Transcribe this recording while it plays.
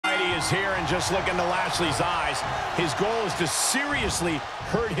Almighty is here, and just look into Lashley's eyes. His goal is to seriously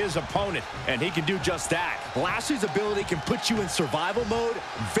hurt his opponent, and he can do just that. Lashley's ability can put you in survival mode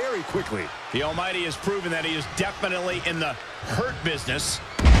very quickly. The Almighty has proven that he is definitely in the hurt business.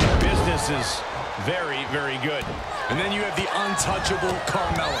 Business is very, very good. And then you have the untouchable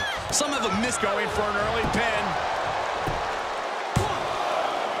Carmella. Some of them miss going for an early pin.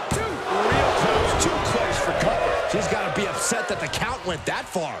 Real close, too close for cover. She's got to be upset that the count went that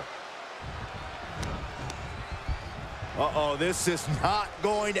far. Uh-oh, this is not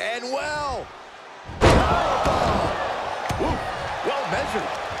going to end well. Ooh, well measured.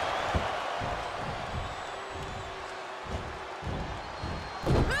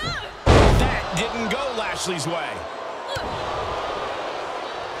 That didn't go Lashley's way.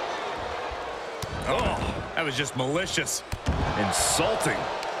 Oh, that was just malicious. Insulting.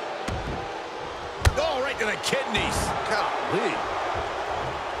 Oh, right to the kidneys. Golly.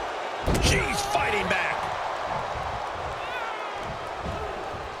 She's fighting back.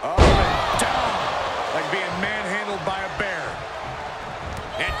 Down. Like being manhandled by a bear.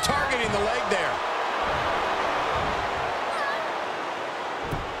 And targeting the leg there.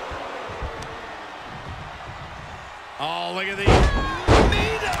 Oh, look at the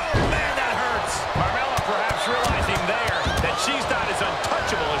knee. Oh, man, that hurts. Carmella perhaps realizing there that she's not as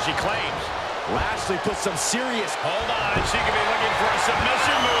untouchable as she claims. Lashley put some serious... Hold on, she could be looking for a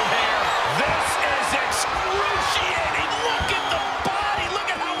submission move here. This is excruciating. Look at the body. Look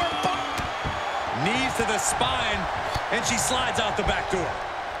at how her body... Knees to the spine, and she slides out the back door.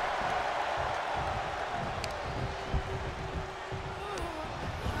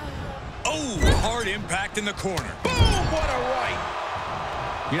 Oh, hard impact in the corner. Boom, what a right.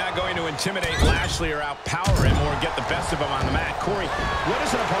 You're not going to intimidate Lashley or outpower him or get the best of him on the mat. Corey, what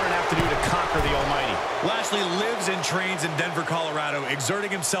does an opponent have to do to conquer the Almighty? Lashley lives and trains in Denver, Colorado, exerting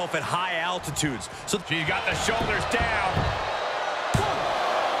himself at high altitudes. So she's got the shoulders down.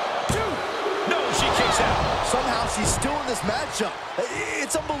 1, 2. No, she kicks out. Somehow she's still in this matchup.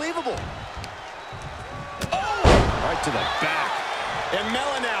 It's unbelievable. Oh! Right to the back. And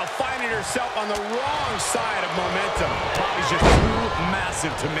Mella now finding herself on the wrong side of momentum. Bobby's just too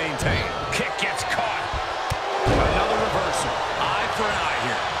massive to maintain. Kick gets caught. Another reversal. Eye for an eye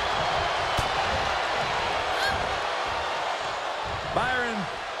here. Byron,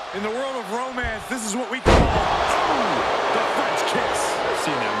 in the world of romance, this is what we call the French kiss. I've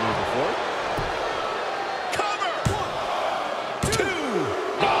seen that move before. Cover! 1, 2.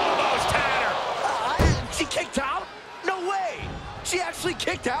 Almost had her. She kicked out? No way. She actually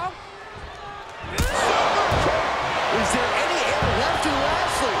kicked out? Is there any air left in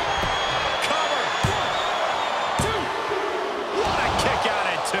Lashley? Cover. 1, 2. What a kick out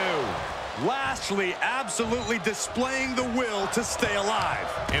at 2. Lashley absolutely displaying the will to stay alive.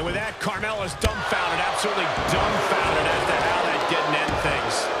 And with that, Carmella's dumbfounded, absolutely dumbfounded as to how that didn't end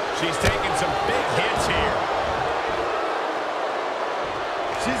things. She's taking some big hits here.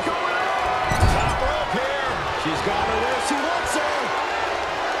 She's going up. Top rope here. She's got her where she wants her.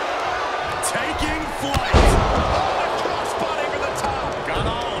 Taking flight. Oh, a crossbody over the top. Got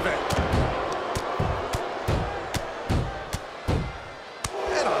all of it.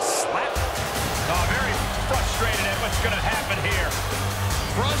 And a slap. Oh, very frustrated at what's going to happen here.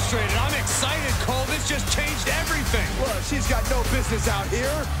 Frustrated. I'm excited, Cole. This just changed everything. Well, she's got no business out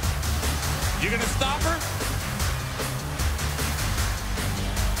here. You gonna stop her?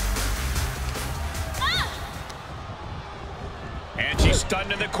 And she's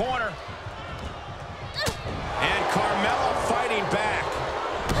stunned in the corner. And Carmella fighting back.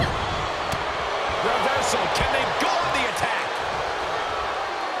 Reversal. Can they go on the attack?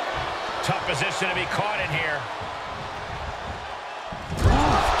 Tough position to be caught in here.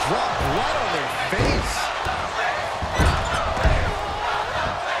 Drop blood on their face.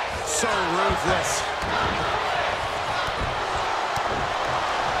 So ruthless.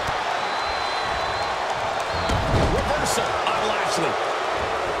 Reversal on Lashley.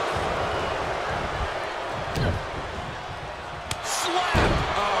 Slap.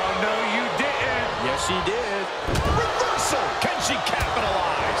 Oh, no, you didn't. Yes, she did. Reversal. Can she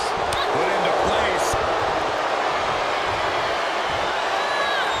capitalize? Put into place.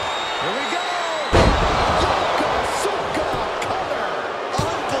 Here we go. Yokosuka cover.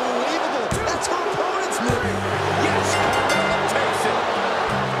 Unbelievable. That's her opponent's move. Yes, Carmella takes it.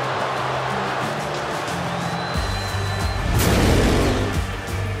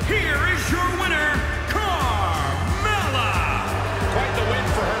 Here is your winner, Carmella. Quite the win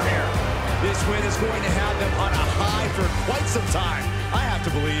for her here. This win is going to have them on a high for quite some time, I have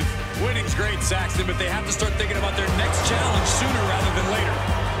to believe. Winning's great, Saxton, but they have to start thinking about their next challenge sooner rather than later.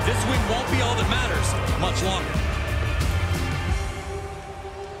 This won't be all that matters much longer.